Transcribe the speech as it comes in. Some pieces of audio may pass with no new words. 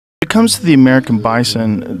comes to the American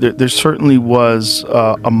bison, there certainly was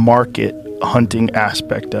a market hunting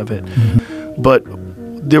aspect of it. Mm-hmm. But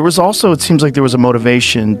there was also, it seems like there was a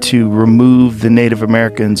motivation to remove the Native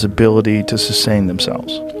Americans' ability to sustain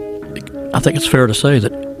themselves. I think it's fair to say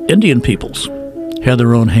that Indian peoples had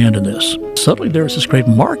their own hand in this. Suddenly there was this great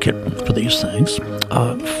market for these things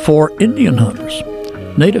for Indian hunters,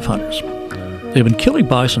 native hunters. They've been killing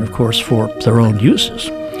bison, of course, for their own uses.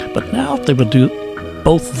 But now they would do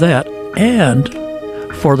both that and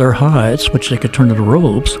for their hides, which they could turn into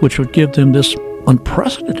robes, which would give them this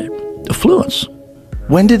unprecedented affluence.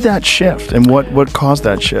 When did that shift, and what caused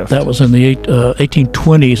that shift? That was in the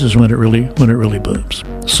 1820s is when it really booms.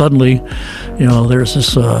 Suddenly, there's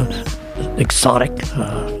this exotic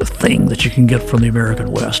thing that you can get from the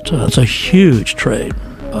American West. It's a huge trade.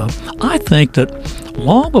 I think that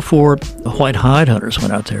long before the white hide hunters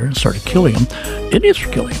went out there and started killing them, Indians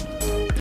were killing them.